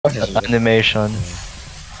Animation.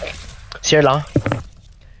 CR lang.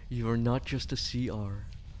 You are not just a CR.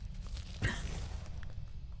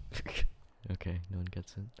 Okay, no one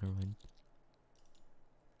gets it. Never mind.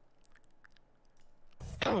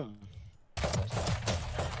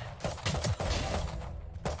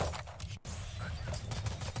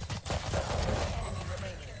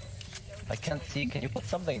 I can't see. Can you put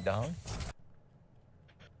something down?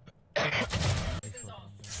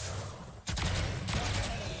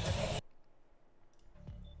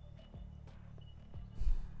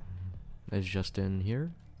 Is Justin here?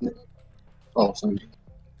 Oh, sorry.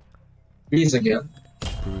 Breeze again.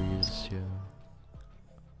 Breeze, yeah.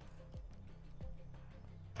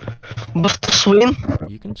 Basta swing.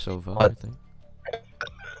 You can Sova, What? I think.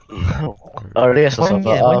 Oh, yes, Why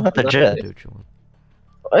not the jet? Do what you want.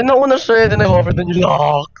 Ay, nauna siya, then I hovered, then you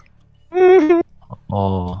lock.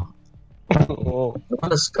 Oh. Oh. Look at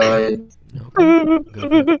the sky. Okay, go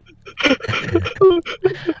for it.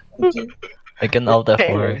 Okay. I can alt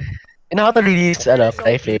F4. You know how to release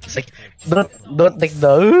cry fake? It's like don't take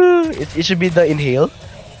the it should be the inhale.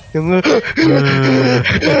 Yung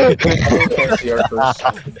CR first.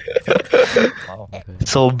 Wow. Okay.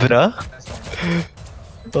 Sobra?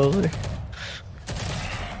 okay.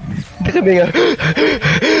 Hindi kami nga.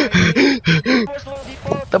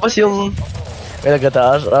 Tapos yung may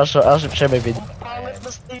nagata Ash share my video.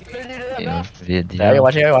 Yung video. Are you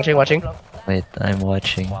watching? Wait, I'm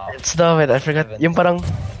watching. It's the wait, I forgot. Yung parang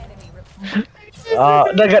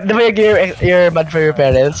di ba you're mad for your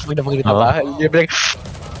parents? Pag napagalitan ka, you're like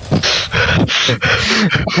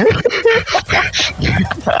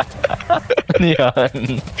Ano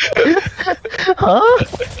yan? huh?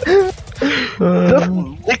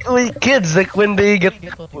 Like kids, like when they get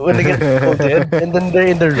voted and then they're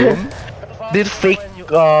in the room, they fake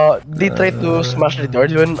they try to smash the door.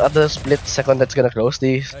 When at the split second that's gonna close,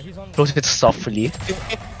 they close it softly.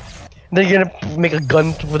 They're gonna make a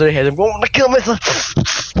gun to their head and go, "Oh, I kill myself."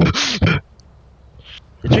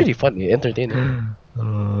 It's really funny, entertaining.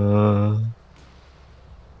 What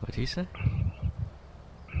did he say?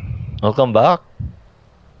 Welcome back.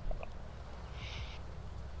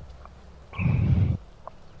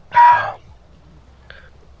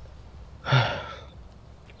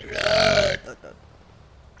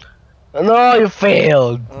 No, you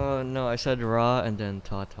failed. No, I said Ra and then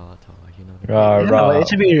ta. You know. Rah. It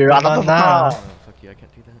should be Ratata. Oh, fuck you, I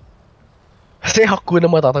can't do that. Say Hakuna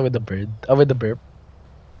Matata with the bird. With the burp.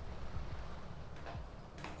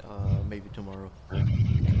 Maybe tomorrow.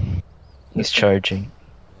 He's charging.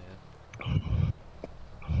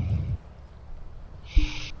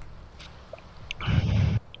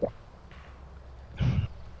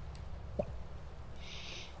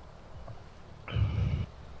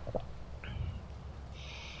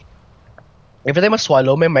 Every time I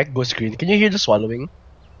swallow, my mic goes green. Can you hear the swallowing?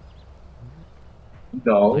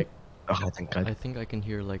 No. Like, Okay, thank God. I think I can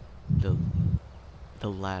hear like the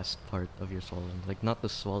last part of your swallowing, like not the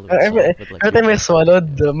swallow Every itself, but like time I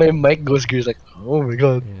swallowed, my mic goes green. It's like, oh my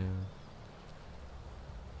God. yeah.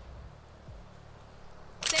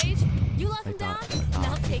 Sage, you let them down,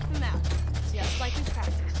 now take them out. Just like in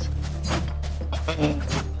practice.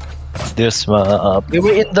 Let's do smap. We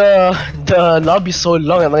were in the lobby so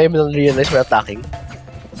long and I didn't even realize we're attacking. Oh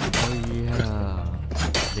yeah.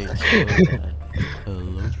 They showed that.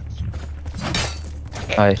 Hello.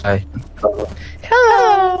 Hi. Hello.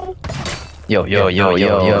 Yo. Yo.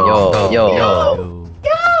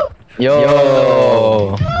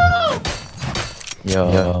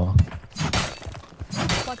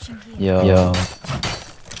 Watching here. Yo.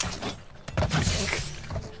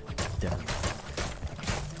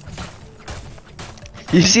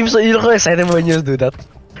 You look so excited when you do that.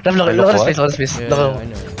 Look at his face. Yeah, Look, I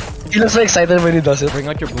know. he looks so excited when he does it. Bring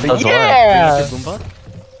out your That's Boomba. why. Yeah! Bring out your Boomba.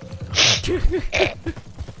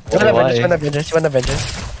 You want Why? Avengers?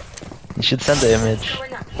 You should send the image.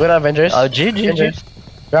 We're Avengers. GG.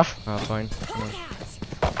 Rough. Fine.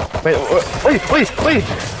 Wait.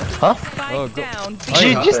 Huh? Oh, go.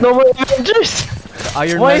 GG's no more Avengers.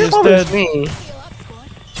 Iron Why Man is is that dead. me?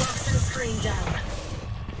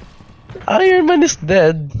 Iron Man is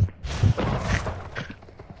dead.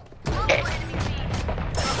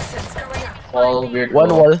 All weird. One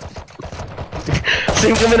wall.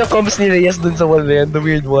 Same kami na comms ni Reyes dun sa wall na yan, the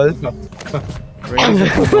weird wall.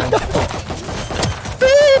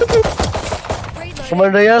 Come on,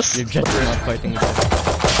 Reyes. Your Jets are not fighting each other.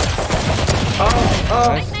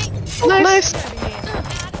 Nice.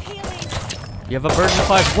 You have a bird in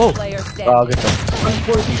 5. Whoa! Oh, good job.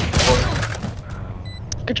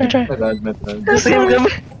 Good try. I admit that. Same kami.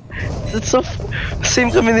 It's so same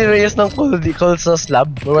kami ni Reyes ng cold sa slab,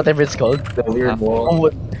 or whatever it's called. The weird wall. Oh,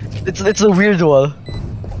 what? It's a weird wall.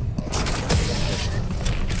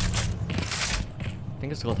 I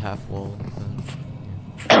think it's called half wall.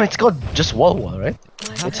 It's called just wall, right?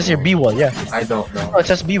 It says here B wall, yeah. I don't know. Oh, it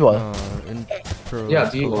says B wall. In pro, Yeah,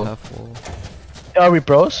 it's called B-wall. half wall. Are we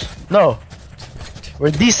pros? No.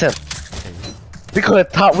 We're decent. We call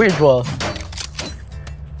it top weird wall.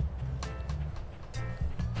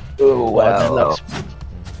 Oh, Wow, that looks.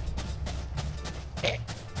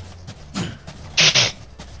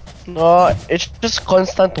 No, it's just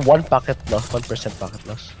constant 1 packet loss, 1% packet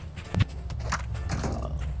loss.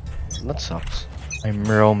 That sucks. I'm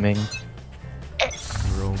roaming.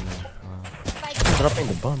 Roaming. Dropping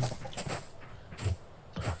the bomb.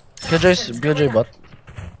 Killjoy bot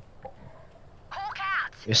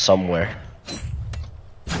is somewhere.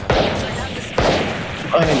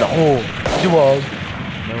 Ay naku, dual.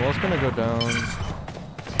 My wall's gonna go down.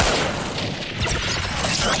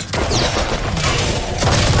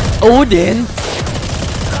 Odin!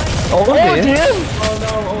 Odin!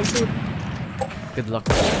 Good luck.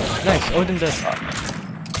 Nice, Odin dead.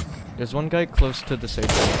 There's one guy close to the sage.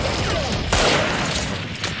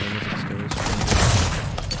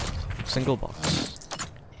 Single box.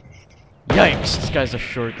 Yikes! This guy's a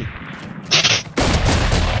shorty.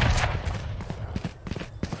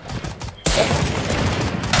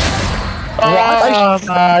 What?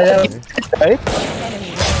 Right?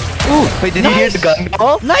 Ooh, wait, did you hear the gun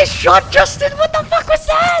go? Nice shot, Justin! What the fuck was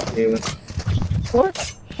that?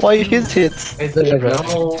 What? Why his hits? I don't know. Go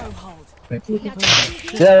hold.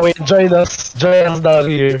 Yeah, wait, join us down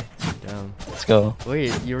here. Damn. Let's go.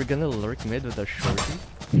 Wait, you were gonna lurk mid with a shorty?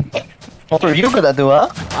 What were you gonna do, huh?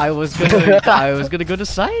 I was gonna go to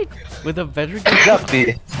side with a better gun.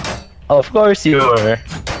 Exactly. Of course you were.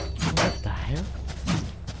 What the hell?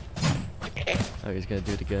 Oh, he's gonna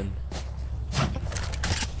do it again.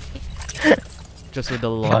 Just with the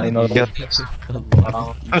long. Final okay, kill.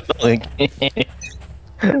 Wow. he's going crazy.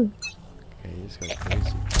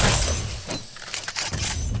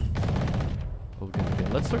 Hogan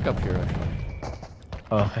again. Let's look up here actually.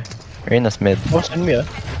 Okay. Reina's mid. Don't send me, ah.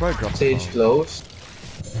 We'll probably drop the Sage bomb. closed.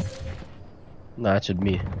 Nah, it should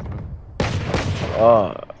be.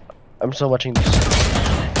 I'm still watching this.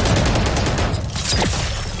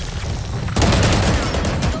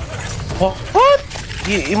 What?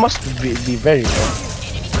 He must be very low.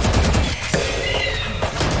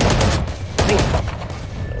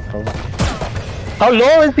 Probably. How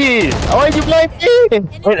low is he? Why are you blinding?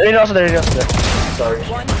 Wait, also there, Reina's there. Sorry.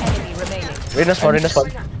 One enemy remaining. Reina's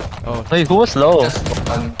one. Oh, Wait, who was low? Just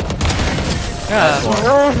one. yeah.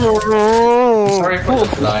 Sorry for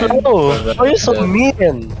the blind. Oh, why are you so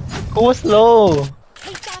mean? Who was low?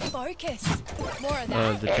 Keep that focus. More of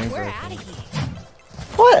that. The chamber, We're I out of think. here.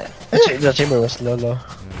 What? The chamber was low.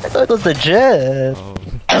 I thought it was the jet. Oh.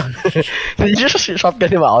 Did you just shotgun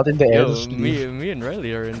him out in the air? Yo, me and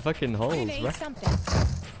Riley are in fucking holes, Grenade bro. something.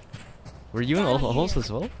 Were you in all holes as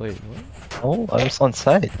well? Wait, what? Oh, I was on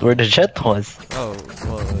site where the jet was. Oh,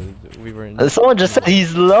 well, we were in. Someone just said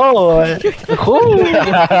he's low. Who?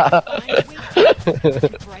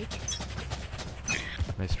 Break.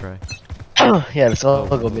 Nice try. Yeah, let's all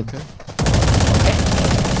go mid. Okay.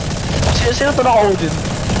 Sino to naka-Odin?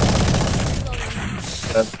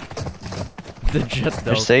 The jet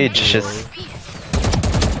though. Your sage just.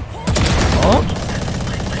 Oh?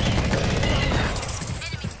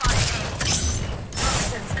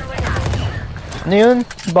 Ano yun?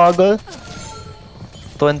 Bagal?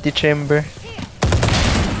 20 chamber.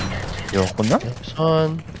 Yoko na?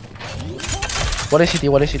 Son. What is city?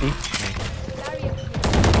 What is city?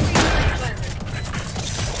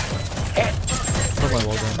 Put my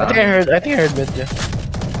wall down. I think I heard mid, yeah.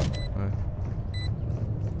 Alright.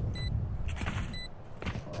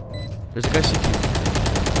 There's a guy CT.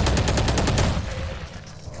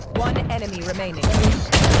 One enemy remaining.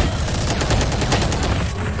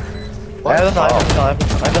 I don't know.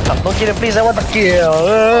 Don't kill him, please. I want to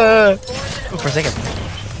kill. For a second.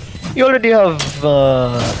 You already have 2,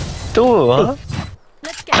 huh?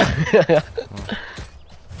 Let's get it.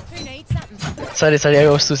 Who needs something? Sorry, I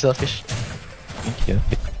was too selfish. Thank you.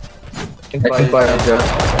 I can buy a jet.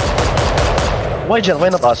 Why Jet? Why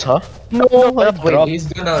not us, huh? No, Why not Wait, Drop? he's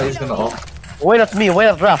gonna off. Why not me? Why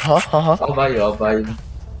not Raph, huh? I'll buy you.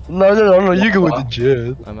 No, you go with the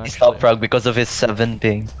Jet. I'm He's actually. top frag because of his 7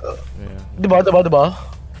 ping. Yeah. Diba?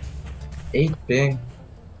 8 ping.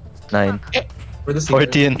 9. For the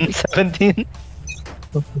 14. 17.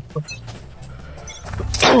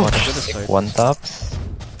 Side. One tops.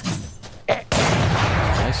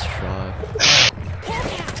 Nice try.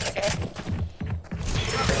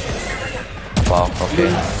 Wow, okay.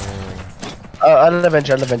 I'll avenge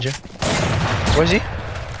you. Where is he?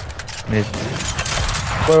 Mid.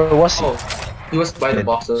 Where was he? Oh, he was by the Mid.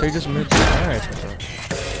 boxes. So you just mid. Alright.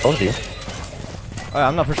 Told you.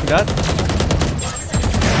 I'm not pushing that.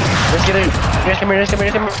 Let's get it. Come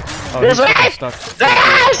here. Oh, Yes, he's wait! stuck.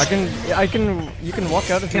 Yes! You can walk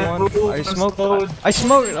out if you want. I smoked.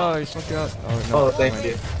 Oh, he smoked you out. Oh, no. Oh, thank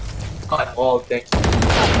you. Oh, thank you.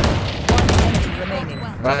 Remaining.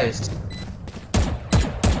 Nice.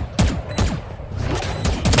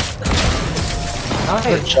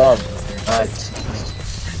 Good job. Nice.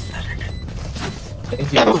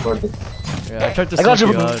 Thank you for the Yeah, I tried to I got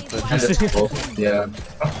smoke you. you out, but yeah.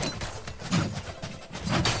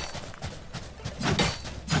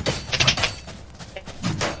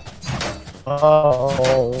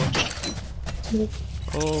 Oh.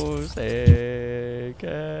 oh, sick.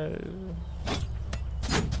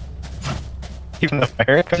 Even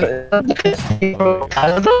America?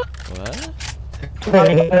 Canada? What?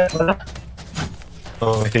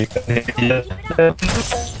 Oh, he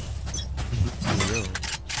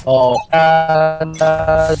Oh,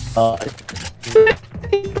 Canada.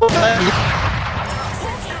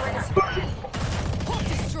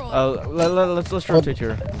 Let's rotate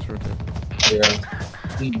here. Let's rotate. Yeah.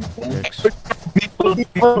 Yikes.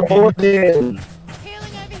 Odin.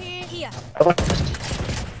 Healing over here. Here.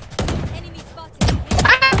 Enemy spotted.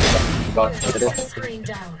 Got Screen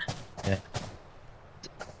down.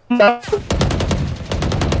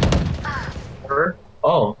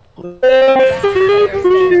 Oh,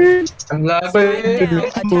 I'm laughing.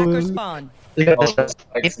 Attacker spawn. Oh,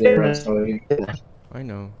 like zero, sorry. I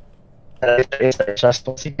know.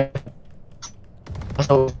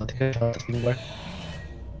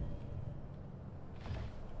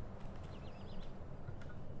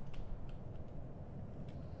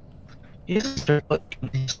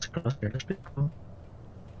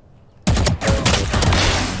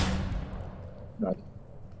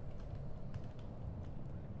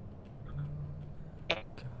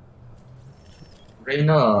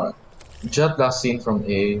 Reyna, Jet last seen from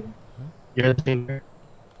A. You're the finger.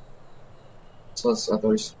 So it's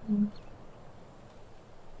others.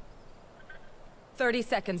 30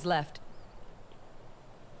 seconds left.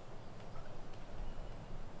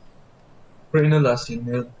 Reyna last seen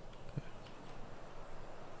mid.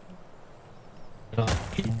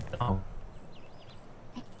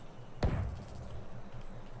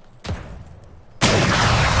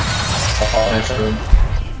 Nice room.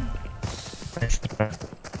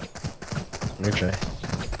 Good try.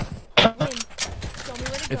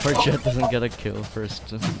 If our jet doesn't get a kill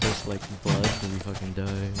first like blood, then we fucking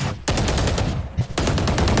die.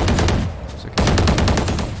 It's okay.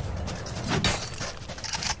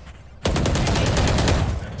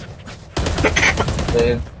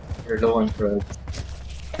 Then you're low on Fred.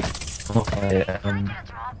 Okay,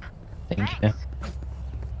 thank you.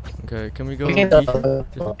 Okay, can we go? We can B?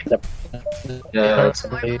 Yeah, it's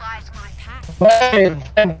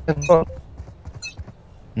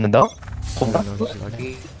No, no? Oh, no, he's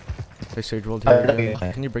lagging. Hey, Sage rolled here.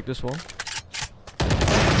 Okay. Can you break this wall?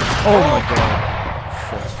 Oh my god.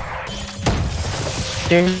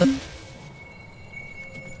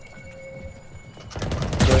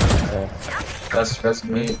 that's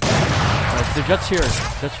me. The jet's here.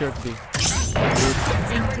 Jet's here to be.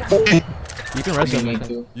 You can rest him. Me I think.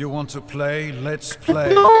 too. You want to play? Let's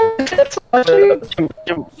play.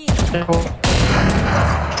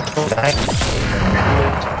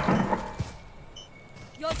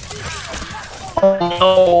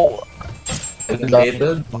 Oh.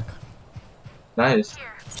 Elevated. Nice.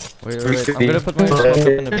 Wait. I'm gonna put my smoke up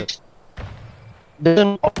in a bit.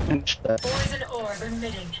 Doesn't orange that. Poison orb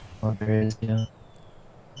emitting. Oh, there is, yeah.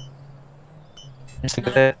 It's a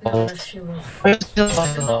good Fuel. Where's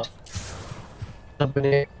the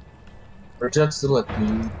company? Or Jet's still at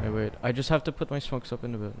B. Wait. I just have to put my smokes up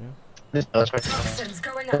in a bit, yeah? This does right. Toxins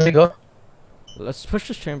going Where up. we go? Let's push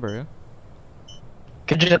this chamber, yeah?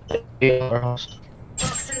 Could you get in our house?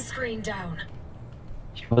 Toxin screen down.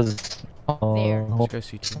 He was. There.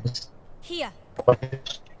 This guy's CT. Here.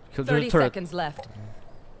 Kill 30 the turret. seconds left.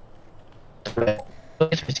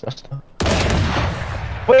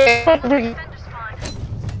 Wait,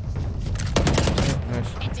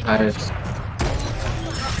 Nice. Nice.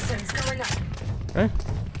 Toxins going up. Eh?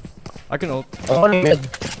 I can ult. only mid.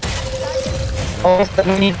 Oh,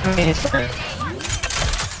 minutes.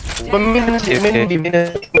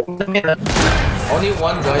 Only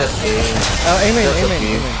one guy at A.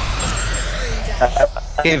 Aiming.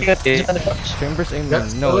 If Chambers aiming.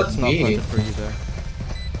 That's No, still it's at not B. planted for you there.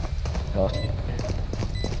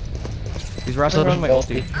 He's wrapping around my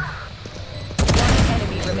ulti.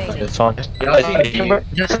 It's on.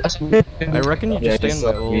 Just ask me. I reckon you Yeah, just stay in just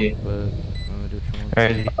my suck ult, me. but I'm gonna do it for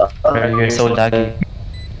Early. Early, you're so laggy.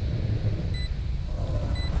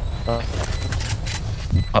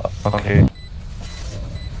 Okay.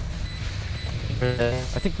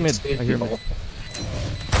 I think mid. I hear mid.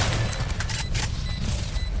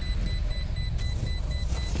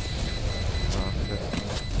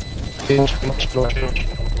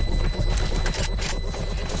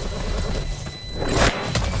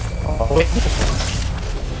 Oh, wait.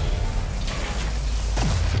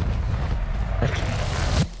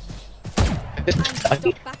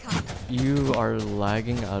 Back up. You are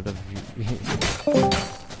lagging out of you.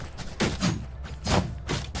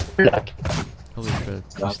 Holy shit,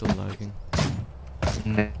 you're still lagging.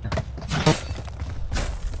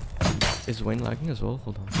 Is Wayne lagging as well?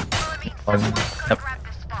 Hold on.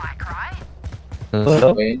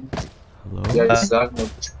 Hello? Wayne. Hello? Yeah, it's lag.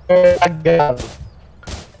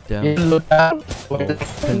 Damn.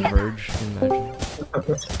 Converge, imagine.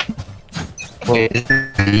 Wait, is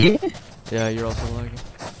it me? Yeah, you're also lagging.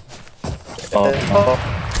 Oh,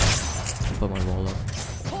 Put my wall up.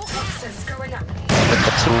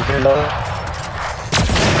 that's super low.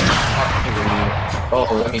 Oh,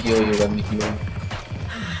 let me heal you, let me heal you.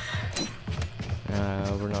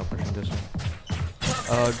 We're not pushing this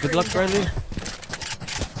one. Good luck, Riley.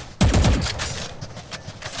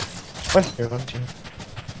 One here, one here.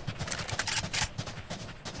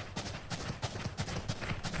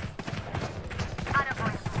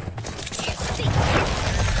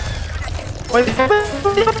 Give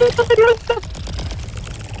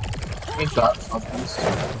me shot, please.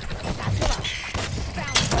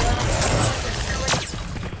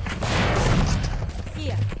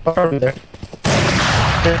 Here. Over there.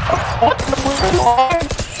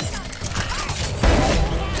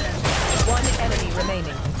 One enemy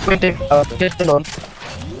remaining. Waiting. Get on.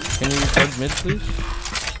 Can you plug mid, please?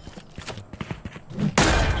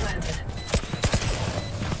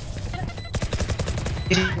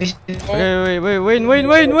 Okay, wait,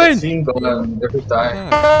 Wayne! Seeing going every time.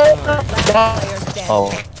 Player standing.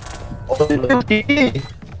 Oh.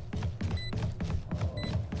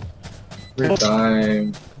 Every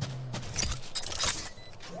time.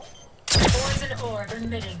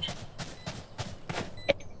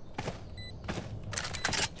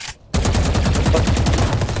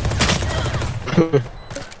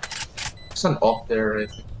 There's an off there, I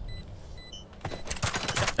think.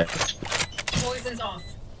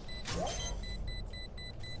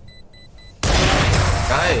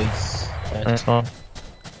 Guys. Nice one.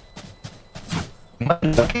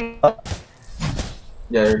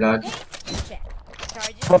 Yeah, you're lagging. Check.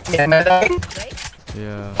 Charges. Break.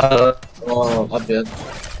 Yeah. Oh, a bit.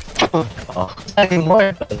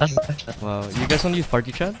 More. Wow. You guys don't use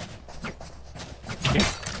party chat?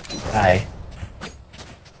 Hi.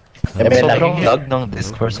 Yeah, I'm so lagging. long lag ng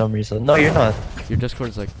Discord for some reason. No, you're not. Your Discord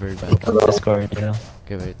is like very bad. Discord, yeah.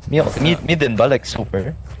 Okay, wait. Me din ba? Like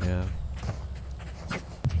super? Yeah.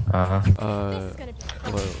 Uh-huh. This is gonna be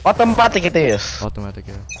Well, Automatic it is. automatic,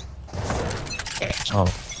 yeah.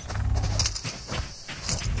 Oh.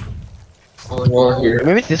 Wall here.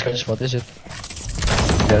 Maybe it's Discord spot, is it?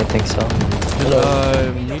 Yeah, I think so.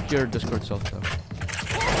 Meet your Discord self though.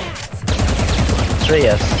 Sure,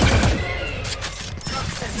 yes.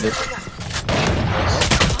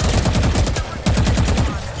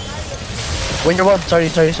 When you're one, sorry.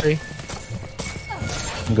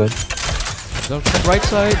 Good. Don't right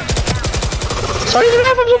side. Sorry,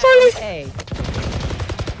 I'm so sorry. A.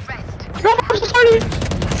 I'm so sorry.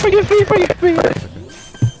 Forgive me.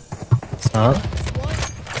 Huh?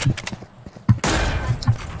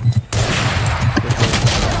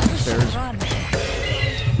 Stairs.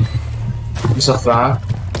 Use a flank.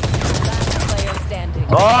 Player standing.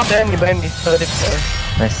 Oh, behind me. Sorry.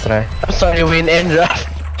 Nice try. I'm sorry, Win and Raf.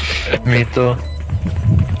 Me too.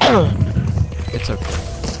 It's okay.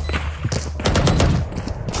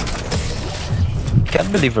 Can't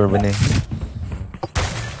believe we're winning.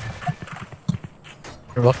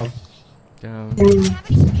 You're welcome. Damn.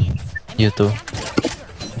 You too.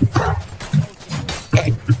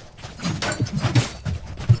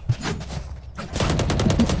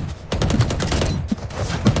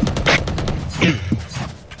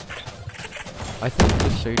 I think the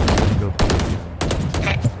Sage is gonna go B.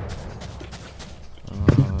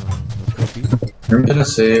 Let's go B. I'm gonna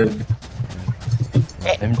save.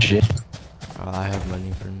 MG. I have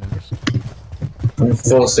money for next. I'm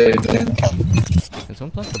full saving. Can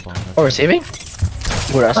someone plant the bomb? Oh, we're saving?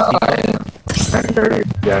 We're asking.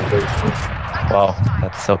 Yeah, good. Wow,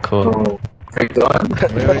 that's so cool. Oh, great gun.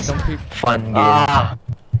 Wait, don't peek. Fun game. Ah.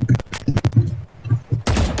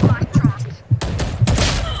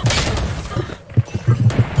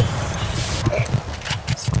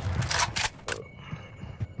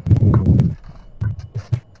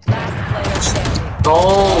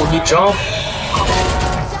 jump.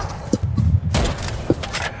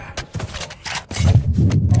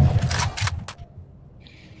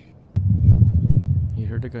 He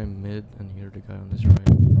heard the guy mid, and he heard the guy on his right.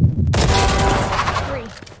 3.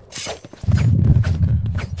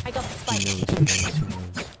 I got the He spike. knows, he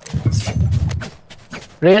knows.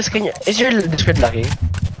 Reyes, can you, is your Discord lucky?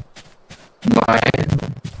 Mine.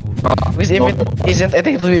 Because if it isn't, I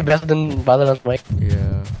think it will be better than Valorant mic.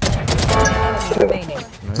 Yeah. Enemy remaining.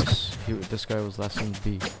 Nice. This guy was last in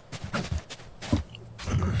B.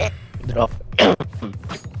 Drop.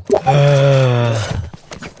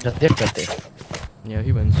 Got there. Yeah,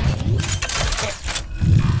 he wins. Planted.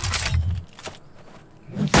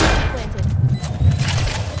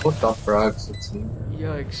 What the frags, it seems.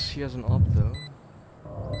 Yikes, he has an op though.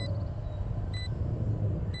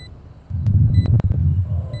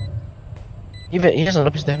 Even he doesn't know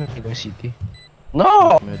he's definitely going CT.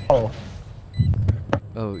 No! Mid. Oh.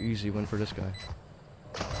 Oh, easy win for this guy.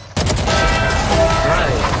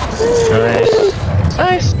 Nice.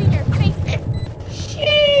 Nice! In your face.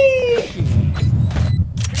 He's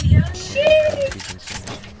insane.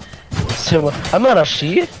 So, I'm not a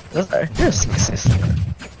she. You're a sexist.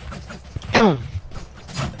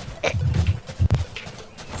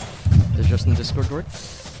 Does Justin Discord work?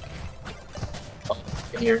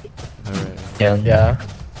 Here. Alright. Yeah. Yeah.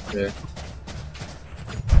 Yeah.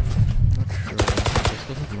 Not sure. This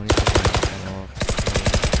doesn't have money for an op.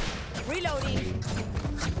 Reloading.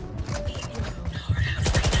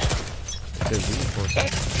 There's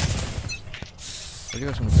reinforcement. Where do you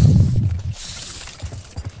guys want to go?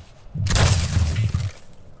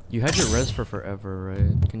 You had your res for forever,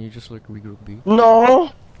 right? Can you just like regroup B?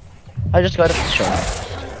 No! I just got a shot.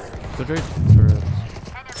 Good rate for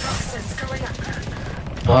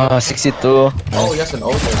 62. Oh, yes, an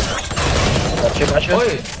ulti. Got you.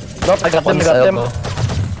 Oi! Nope, I got them, One's Wait elbow. a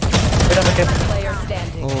second. Player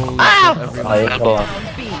standing. Oh, Ah! Elbow.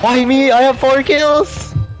 Round B. Why me? I have 4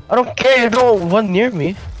 kills! I don't care, no one near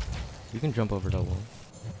me. You can jump over that wall.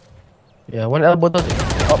 Yeah, one elbow does it.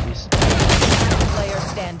 Oh, please. Player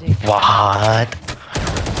standing. What?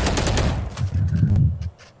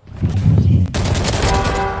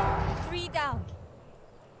 3 down.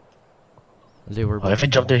 They were. Oh, if I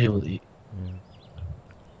jump there, he will eat.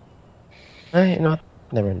 Yeah. You know what?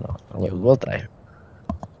 Never know. We'll try.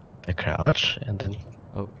 I crouch and then.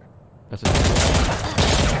 Oh, that's it.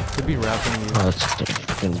 Could be wrapping you Oh, that's the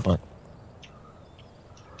freaking butt.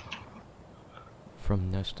 from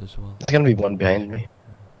nest as well. There's gonna be one behind me.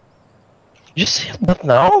 You just hit that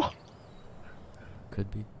now? Could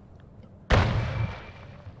be.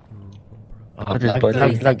 Oh, This lag, body.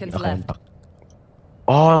 lag, 30 lag. seconds Okay, left. back.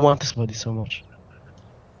 Oh, I want this body so much.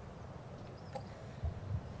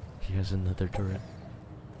 He has another turret.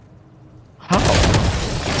 How?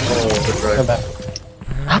 Oh, good Come right. back.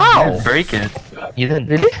 How? Break it. You didn't.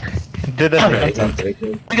 Really? Didn't I break Can't it. take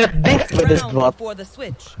it. I got dinked by this Round bot. before the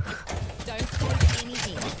switch. Don't say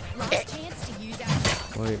anything. Last chance to use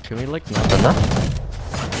our. Wait, can we like not? Ano?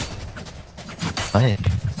 Fine.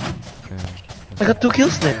 I got 2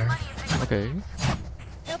 kills there. Okay.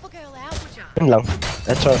 Help a girl out. Yun lang.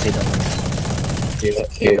 Let's try to see that.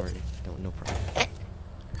 Yeah. Sorry. No problem.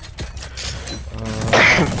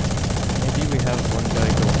 Maybe we have one guy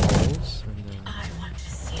go halls, and then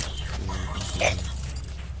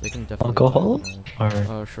they can definitely I'll go go hall? Or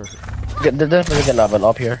Oh, sure. They're definitely gonna have an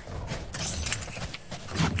up here.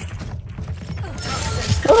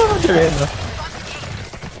 Oh, they're in.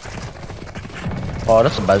 Oh,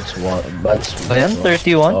 that's a bad swat. Bad swat. Ayan,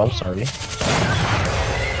 31. Oh, I'm sorry.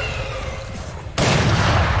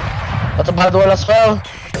 That's a bad one as well.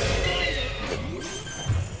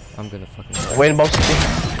 I'm gonna fucking. Wayne box city.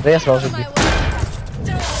 Reyes box city.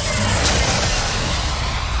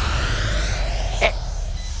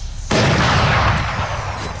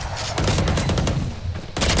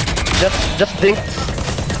 Just think.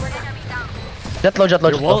 Jet low, jet low,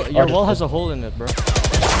 Your jet wall, low. your Oh, wall jet has a hole in it, bro. low.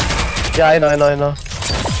 Yeah, I know.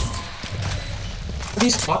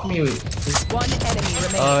 Please spot me. One enemy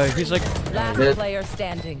remaining. He's like. Last Mid. player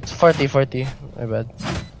standing. It's 40. My bad.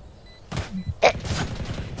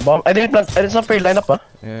 Bomb. I didn't not. It's not fair lineup, huh?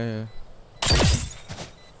 Yeah.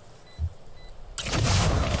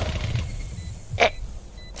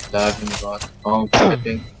 Lagging bot. Oh,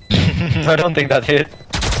 flipping. I don't think that hit.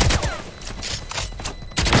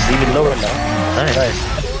 It's even lower now. Nice.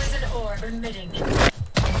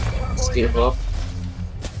 Skip up.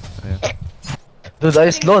 Dude, I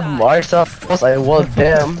slowed Mars up because I walled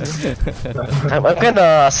them. I'm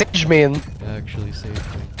kinda Sage main. Actually saved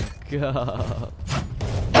me. God.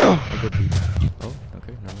 A good beat. Oh,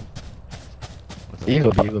 okay, never mind. You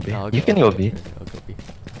go B, you go B. I'll You can go B. I'll go B.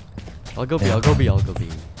 I'll go B. I'll go B. I'll go B.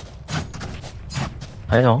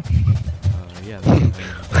 I know. Yeah.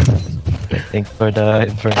 Thanks for the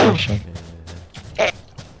information.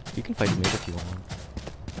 You can fight mid if you want.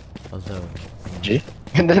 Although. G?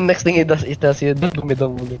 And then the next thing he does, you don't go mid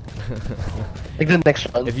on bullet. Like the next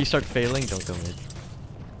round. If you start failing, don't go mid.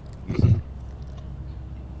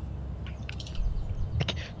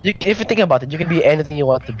 If you think about it, you can be anything you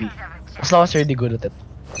want to be. As long as you're really good at it.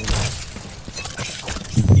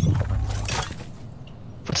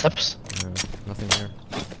 Footsteps? Nothing here.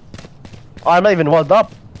 Oh, I'm not even walled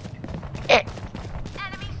up.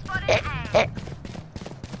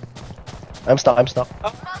 I'm stuck, I'm stuck.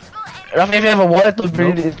 Rafi, if you have a wallet to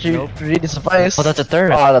really suffice. Oh, that's a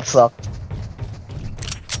third. Oh, that sucked.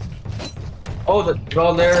 Oh, the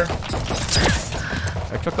girl there.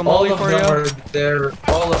 I took a All molly of for them you. are there.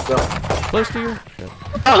 All of them. Close to you. Shit.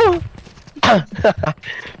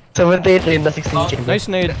 78 in the 16 chamber. Nice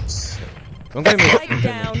nade. Don't get me. Spike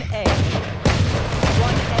down A.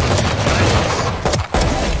 One enemy.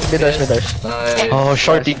 Miders. Nice. Oh,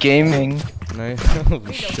 Shorty Gaming. Nice.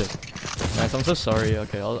 Holy shit. Nice. I'm so sorry.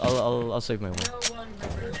 Okay, I'll save my one.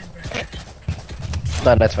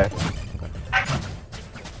 No, that's fine.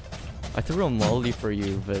 I threw a molly for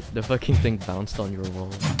you, but the fucking thing bounced on your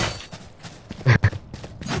wall.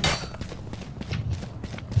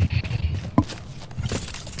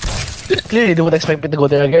 Clearly, they would expect me to go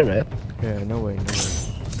there again, right? Yeah, no way, no way.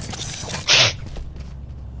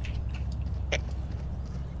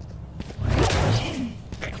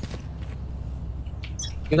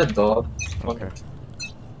 Get a dog. Okay.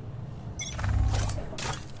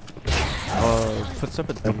 Puts up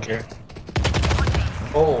at B. Okay.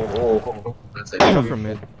 Oh. That's it. Go for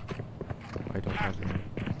mid. I don't have it.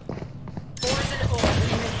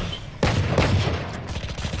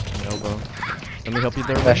 Elbow. Let me help you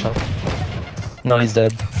there. Special. No, he's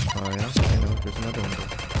dead. Oh yeah, I know. There's another one there.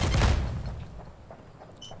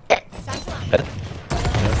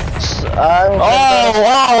 Oh,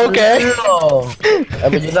 wow, okay. I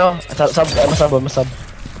mean, you know, I'm a sub.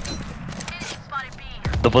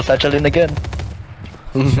 Double satchel in again.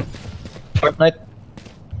 Fortnite.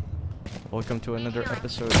 Welcome to another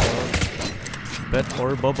episode of Bet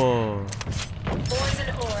or Bubble.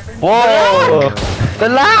 Whoa! The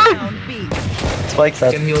lag! Down B. Spike's I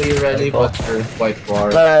up. can heal you ready, but you're quite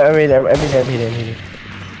far. I mean.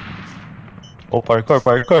 Oh,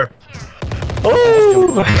 parkour.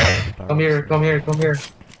 Oh! Come here.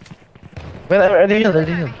 Wait, I healed.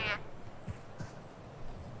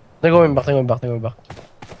 They're going back.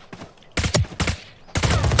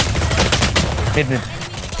 Mid.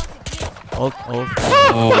 Ult. Oh.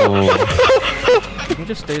 We can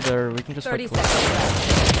just stay there. We can just 30 fight. seconds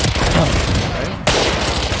left. Okay.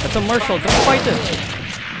 That's a Marshall. Don't fight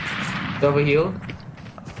it. Double heal.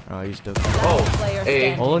 Oh, he's dead. Player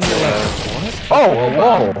Hey. standing. All on your left. Oh,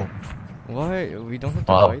 whoa. What? Why? We don't have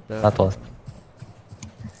to Wow, fight that. that was.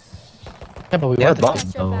 Yeah, but we Yeah, wanted bomb. to.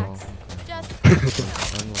 Your Oh. backs. Just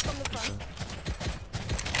from the front.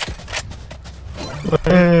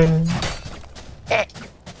 Okay.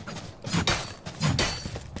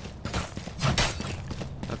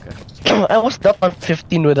 I was up on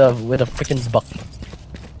 15 with a freaking buck.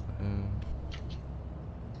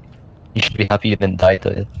 You should be happy you didn't die to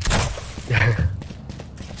it.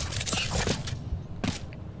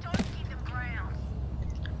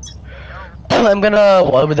 I'm gonna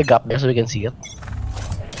wall with the gap there so we can see it.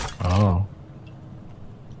 Oh.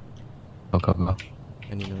 Go.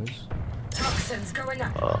 Any noise?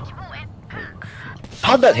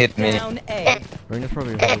 How'd that hit me? Down A. Reyna's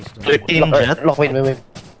probably holes. 13 jet? Lock, wait.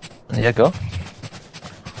 Yeah, go.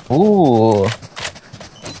 Ooh.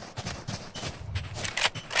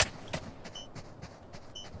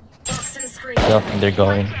 I don't think they're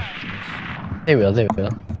going. They will. Did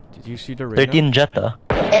you see the Reyna? 13 Jetta.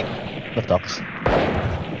 The talks.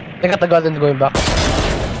 They got the gun and going back.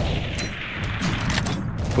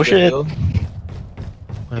 Push it.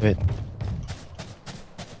 Wait.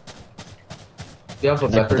 You have a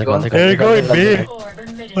better gun. They're going B. They're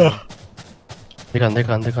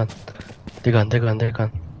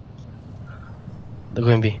gone. They're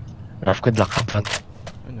going B. Raf, good luck, have fun.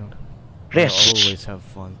 I know. Rich. Always have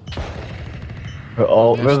fun.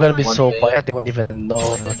 We're gonna be so quiet, they won't even know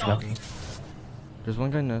what's happening. There's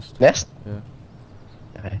one guy nest. Nest? Yeah.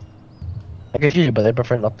 Okay. I can kill you, but I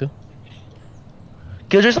prefer not to.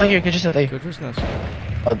 Killjoy's not here, Killjoy's not here. Good, just nest.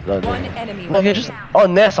 One enemy No, Killjoy's... Oh,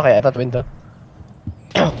 Nest, okay, I thought window.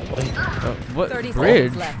 What? 30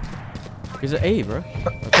 Bridge? seconds left. He's an A, bro.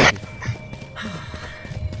 Okay.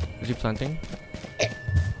 Is he planting?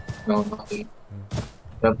 No, not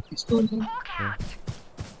Grab this one.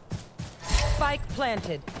 Spike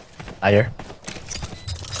planted. Higher.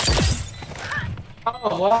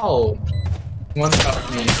 Oh wow! One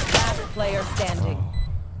shot me. Last player standing.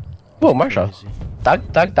 Oh, Marshall. Crazy. Tag.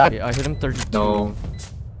 Okay, I hit him 32. No.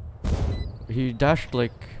 He dashed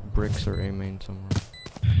like bricks or A main somewhere.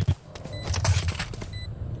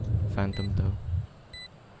 Phantom though.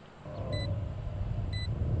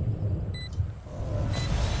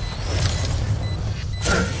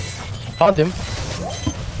 Found him.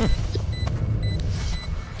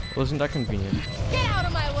 Wasn't that convenient? Get out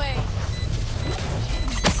of my way!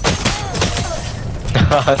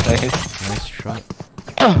 Nice. Nice shot.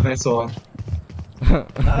 Nice one.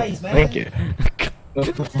 Thank you.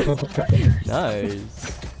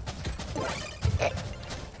 Nice.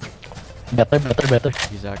 Better.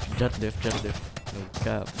 He's actually jet diff. No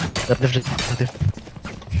cap. Better.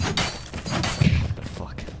 What the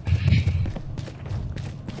fuck?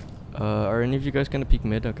 Are any of you guys gonna peek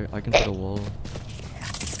mid? Okay, I can put a wall.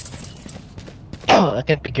 I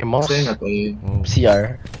can pick your mouse. Saying that way. Oh.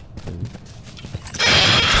 CR.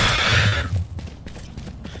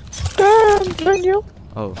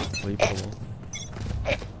 Oh, wait, put a wall.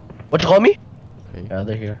 What you call me? Okay. Yeah,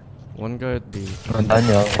 they're here. One guy at B. Oh,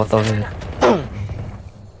 Daniel, what of it?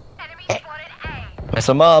 Mess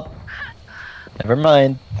him up. Never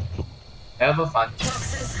mind. Have a fun.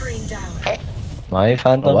 My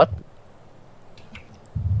phantom. What?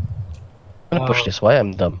 I'm gonna push this. Why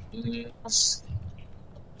I'm dumb? Yes.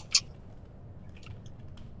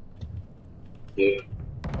 Yeah.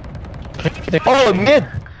 Oh, mid!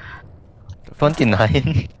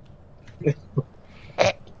 29.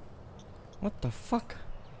 What the fuck?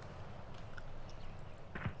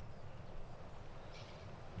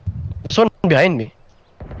 There's one behind me.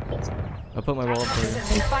 I put my wall up there.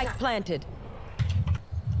 Spike planted.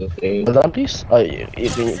 Okay. Hold on, please. Can you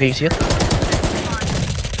see it?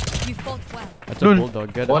 You fought well. That's a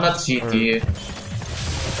bulldog. Get One it. at CT.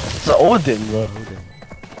 It's a Odin, bro. Okay.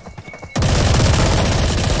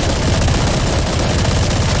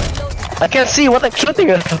 I can't see what I'm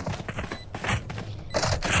shooting at.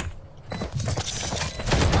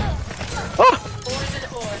 Oh!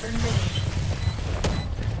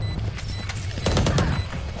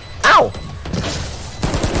 Ow!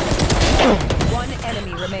 One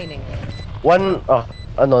enemy remaining. One,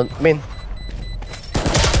 no, main.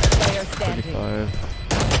 Player standing. 35.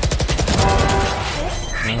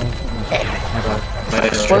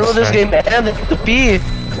 Nice. When will this game end? I need to pee.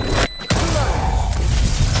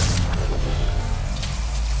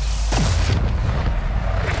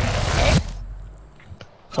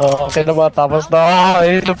 Oh, okay na ba? Tapos na.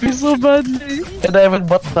 I need to pee so badly. And I haven't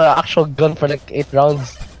bought the actual gun for like 8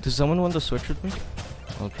 rounds. Does someone want to switch with me?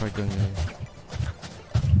 I'll try gun A.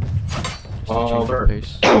 Oh,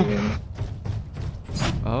 Pace.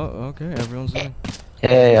 Oh, okay. Everyone's in.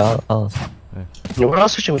 Yeah, I'll. We're all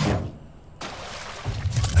switching with you.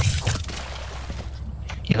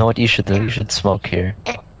 You know what you should do? You should smoke here.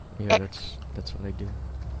 Yeah, that's what I do.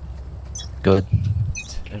 Good.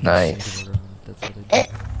 Every Nice. single round, that's what I do.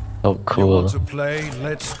 Oh, You cool. want to play?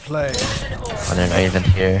 Let's play. Oh, they're not even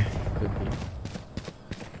here. Could be.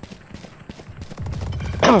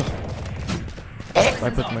 I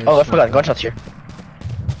put my. Oh, I forgot. Gunshots here.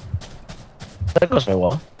 There goes my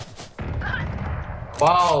wall.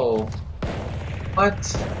 Wow. What?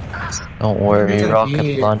 Don't worry, Yeah, rocket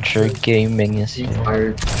yeah. launcher gaming is He here.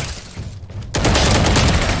 fired.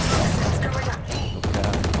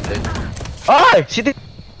 Ah! CT!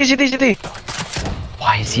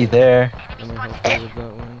 Why is he there? Let me help you with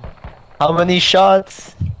that one. How many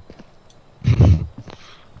shots?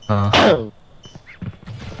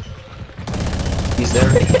 He's there.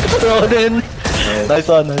 Throw it in. Nice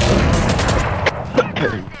one, nice one.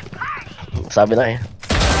 Sabi na eh.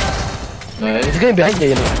 Nice. He's going behind you,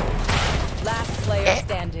 you know. Last player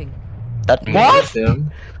standing. That What? means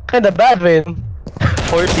Him. Kinda bad, man.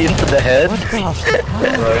 14 to the head.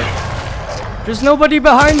 Right. There's nobody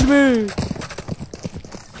behind me.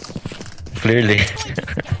 Clearly.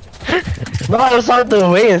 No, I was on the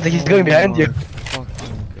way and he's going behind you.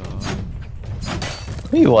 Fucking god.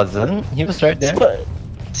 He wasn't. He was right there.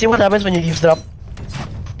 See what happens when you eavesdrop?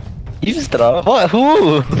 Eavesdrop? What?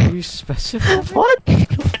 Who? Can you specify? What?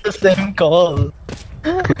 The same call.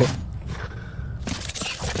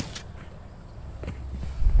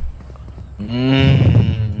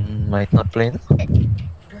 Might not play now.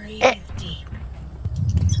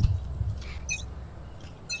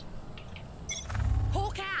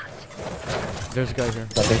 Hawk out! There's a guy here.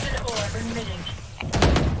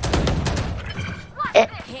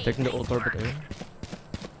 Taking the ult orbit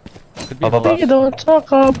A. Could be Baba. We don't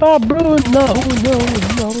talk about Bruno, no.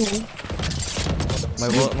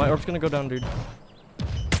 My orb's gonna go down, dude.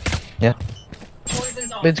 Yeah.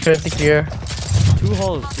 Mid's currently clear. 2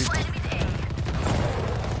 halls, dude. Let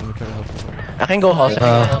me try to help you. I can go house.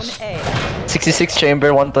 Down A. 66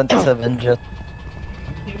 chamber, 127 jet.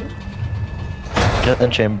 Jet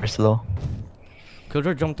and chamber slow.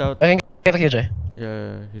 Killjoy jumped out. I can get a KJ.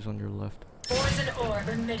 Yeah, he's on your left. Poison orb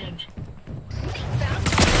emitting.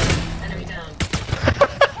 Enemy down.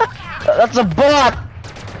 That's a bot!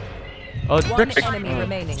 Oh, it's One bricks! enemy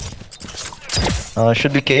remaining.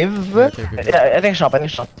 Should be cave. Okay. Yeah, I think shop. Oh,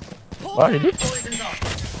 really? Poison's off.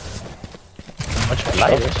 Much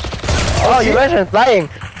flyers. Oh, you mentioned flying!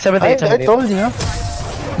 78, I told you.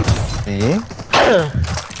 See?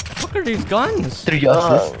 Look at these guns! 3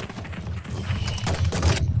 assists.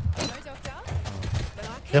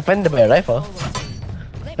 Depende ba yung rifle?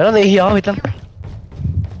 Pero nahihiya ako, wait lang.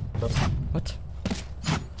 What?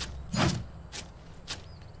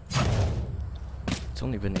 It's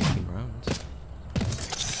only been 18 rounds.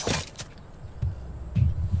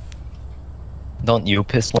 Don't you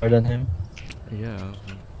piss more than him? Yeah.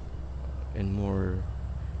 In more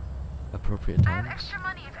appropriate times.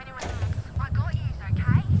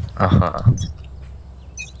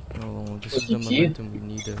 Oh, this is the momentum we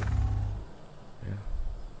need to...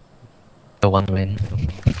 The one win.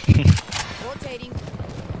 Rotating.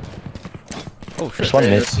 Oh There's shit. one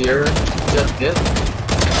mid. It's here. Just hit.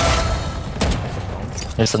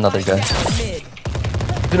 There's another guy. Mid.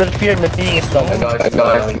 Do not fear, my ping is down. I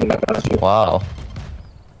got you. Wow.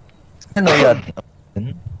 I know you had.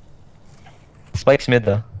 Spike's mid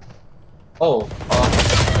though. Oh,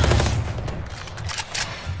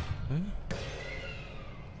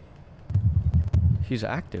 He's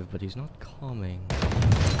active, but he's not calming.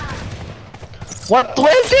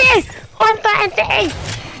 120! 120!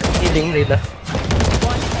 Healing nila.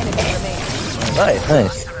 One enemy remaining. Nice.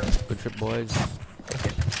 Nice. Good trip, boys.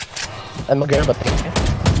 I'm a girl, but thank you.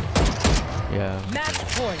 Yeah. Match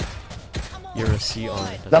point. You're a CR.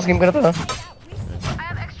 Last game ko na to, no?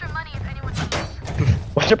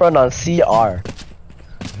 What's your pronoun? CR.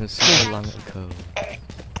 Salamiko.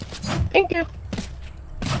 Thank you.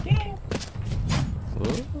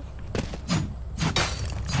 Whoa.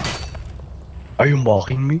 Are you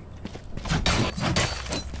mocking me?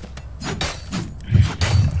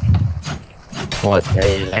 What? Yeah,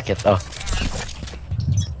 you like it, oh.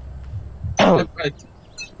 right.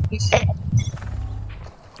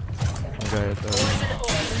 Okay,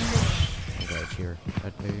 here.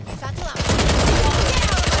 That maybe.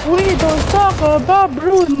 We don't talk about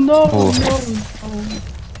Bruno. Oh.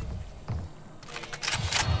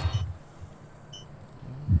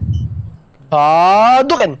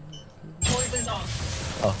 Dukin! Poison's off.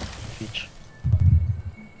 Oh, peach.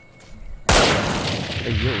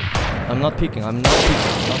 Hey yo. I'm not peeking. I'm not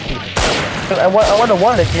peeking. I want a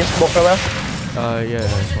one if you smoke around. Yeah.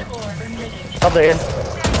 It's one. Orb emitting. Up there in.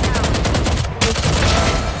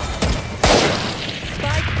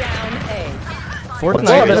 Spike down A.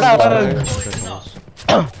 Fortnite What's is up?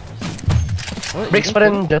 What? Breaks You pa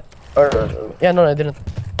didn't rin jet. Or, yeah, no, I didn't.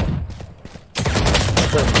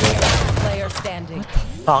 Player standing.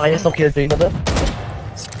 Kakayas ng kill train na to.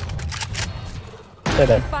 Say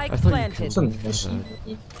that. Spike I thought you planted. It's a mission.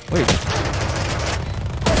 Wait.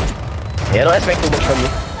 Yeah, don't expect too much from me.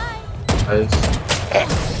 Nice.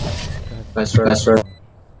 Nice try. Nice try.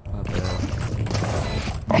 Not bad.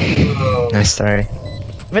 Nice try.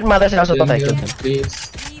 If it matters, I also thought I killed him. Please.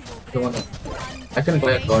 Don't wanna. I can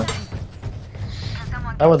play it God.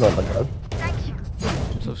 I would love that.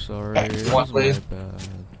 I'm so sorry. It One was my play. bad.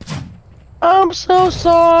 I'm so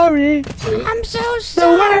sorry. I'm The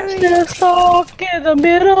words that stuck in the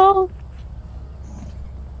middle.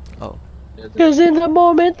 Oh. Cause in the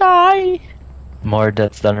moment More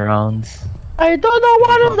deaths than rounds. I don't know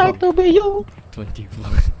what it's like to be you. 24.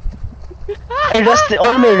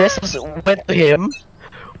 All my rest went to him.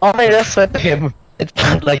 All my rest went to him. It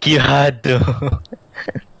felt like you had to.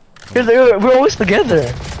 We're always together.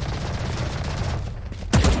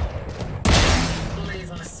 Leave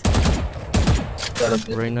us.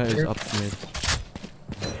 Reina is up mid.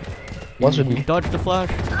 Once with He me. dodged the flash.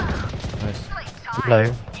 Nice.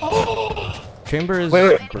 Live. Chamber is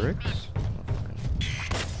Wait. bricks.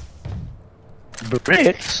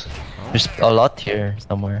 Bricks? There's a lot here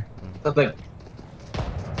somewhere. Something. And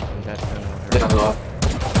that's gonna hurt. Yeah, no. I'm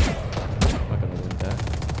not gonna win that.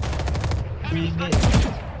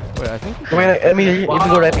 Wait, I think. Wait, I mean, you can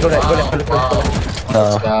go right, go left.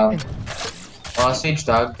 No. Siege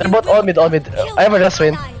tag. They're both all mid. I have a rest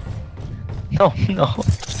win. No, no.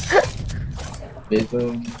 Wait.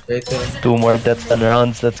 2 more death 10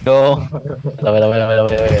 rounds, let's go. Wait.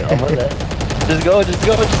 Almost there. Just go.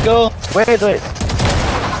 Wait.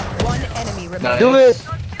 One enemy remaining. Nice. Do it!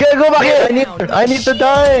 Okay, go back here! I need to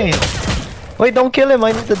die! Wait, don't kill him,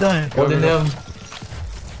 I need to die. Holding him.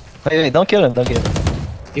 Wait, don't kill him.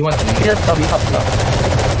 He wants He me. just top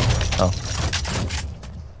now.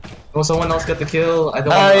 Oh, someone else got the kill. I don't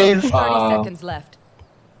Nice. 30 seconds left.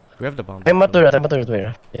 We have the bomb. I'm at turret.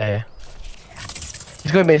 Yeah.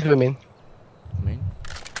 He's going main. Main?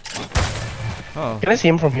 Oh, Can I see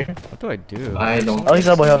him from here? what do I do? I don't. Oh, he's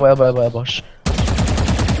elbow. Shh.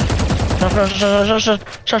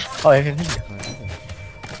 Shush. Oh, I can hear you.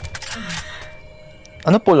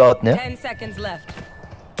 Ano pull out niya? 10 seconds left.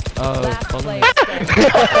 Follow Last me. player standing.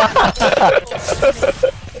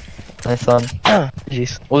 Nice one.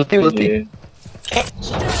 Jeez. Ulti.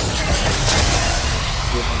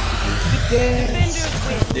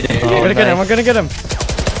 I'm gonna get him.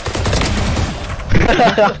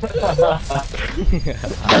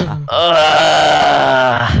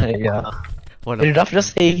 Yeah. What Did a... Raf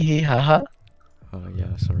just say he haha? Oh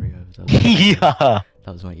yeah, sorry. Yeah.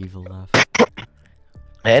 That was my evil laugh.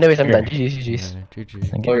 Anyways, I'm done. GG's.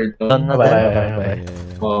 GG. Oh, you're done. Done na Bye. tayo.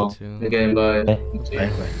 Yeah, Well, me too. again, bye.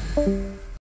 Bye.